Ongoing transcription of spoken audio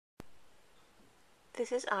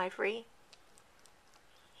This is Ivory.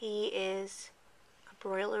 He is a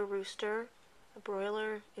broiler rooster. A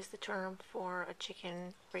broiler is the term for a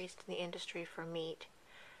chicken raised in the industry for meat.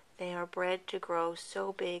 They are bred to grow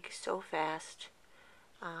so big so fast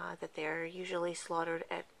that they are usually slaughtered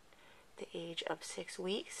at the age of 6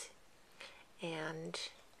 weeks, and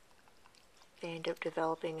they end up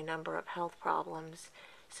developing a number of health problems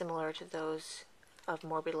similar to those of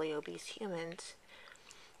morbidly obese humans.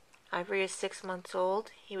 Ivory is 6 months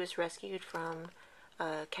old. He was rescued from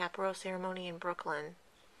a capro ceremony in Brooklyn,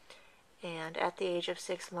 and at the age of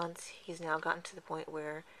 6 months he's now gotten to the point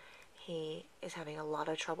where he is having a lot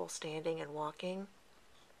of trouble standing and walking.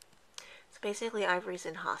 So basically Ivory's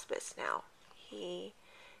in hospice now. He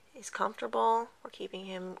is comfortable. We're keeping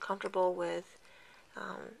him comfortable with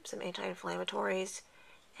some anti-inflammatories,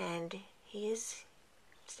 and he is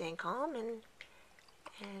staying calm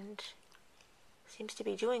and seems to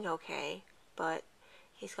be doing okay, but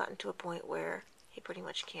he's gotten to a point where he pretty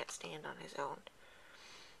much can't stand on his own.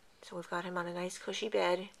 So we've got him on a nice cushy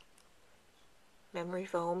bed, memory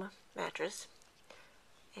foam mattress,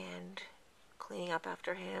 and cleaning up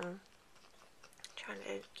after him, trying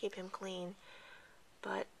to keep him clean.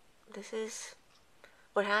 But this is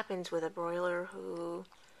what happens with a broiler who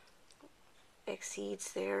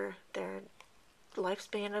exceeds their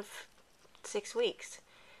lifespan of 6 weeks.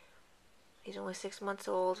 He's only 6 months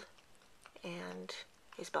old, and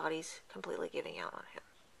his body's completely giving out on him.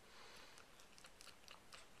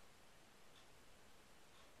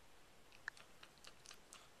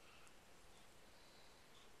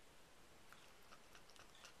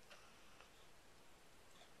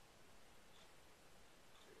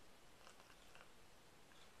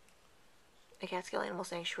 At Catskill Animal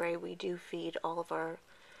Sanctuary, we do feed all of our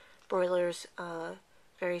broilers a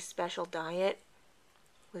very special diet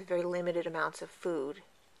with very limited amounts of food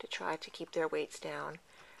to try to keep their weights down,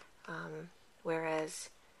 whereas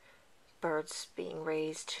birds being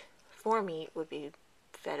raised for meat would be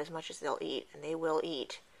fed as much as they'll eat, and they will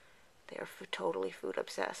eat. They are totally food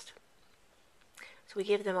obsessed. So we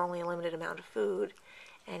give them only a limited amount of food,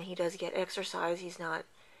 and he does get exercise. He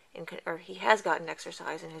has gotten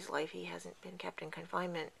exercise in his life. He hasn't been kept in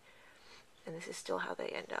confinement, and this is still how they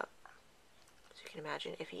end up. So you can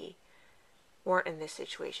imagine if he weren't in this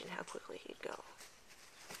situation, how quickly he'd go.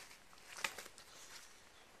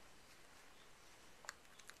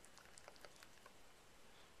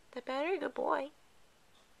 That better? Good boy.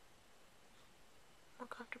 More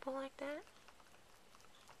comfortable like that?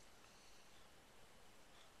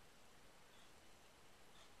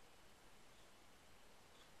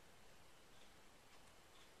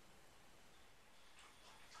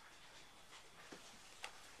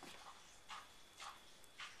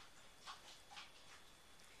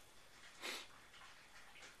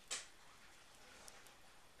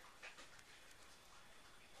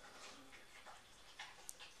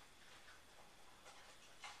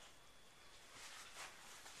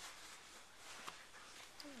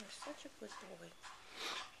 You're such a good boy.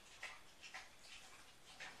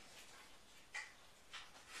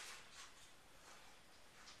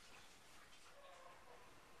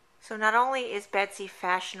 So not only is Betsy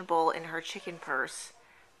fashionable in her chicken purse,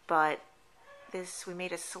 but we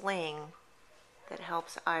made a sling that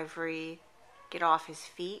helps Ivory get off his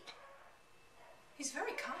feet. He's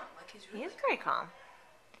very calm. He is very calm.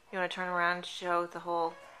 You want to turn around and show the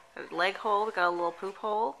whole leg hole? We got a little poop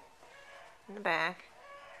hole in the back.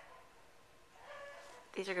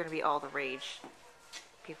 These are going to be all the rage.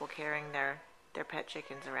 People carrying their pet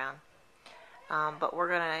chickens around. But we're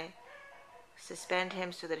going to suspend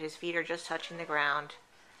him so that his feet are just touching the ground,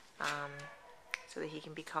 so that he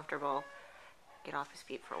can be comfortable, get off his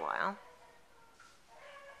feet for a while.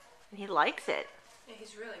 And he likes it. Yeah,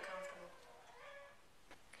 he's really comfortable.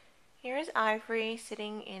 Here is Ivory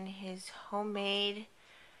sitting in his homemade,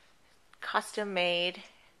 custom-made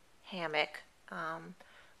hammock,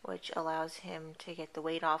 which allows him to get the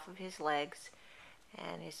weight off of his legs,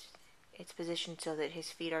 and it's positioned so that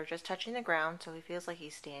his feet are just touching the ground, so he feels like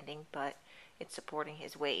he's standing, but it's supporting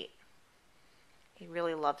his weight. He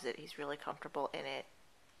really loves it. He's really comfortable in it.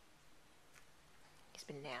 He's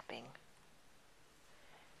been napping,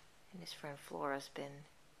 and his friend Flora's been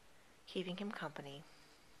keeping him company.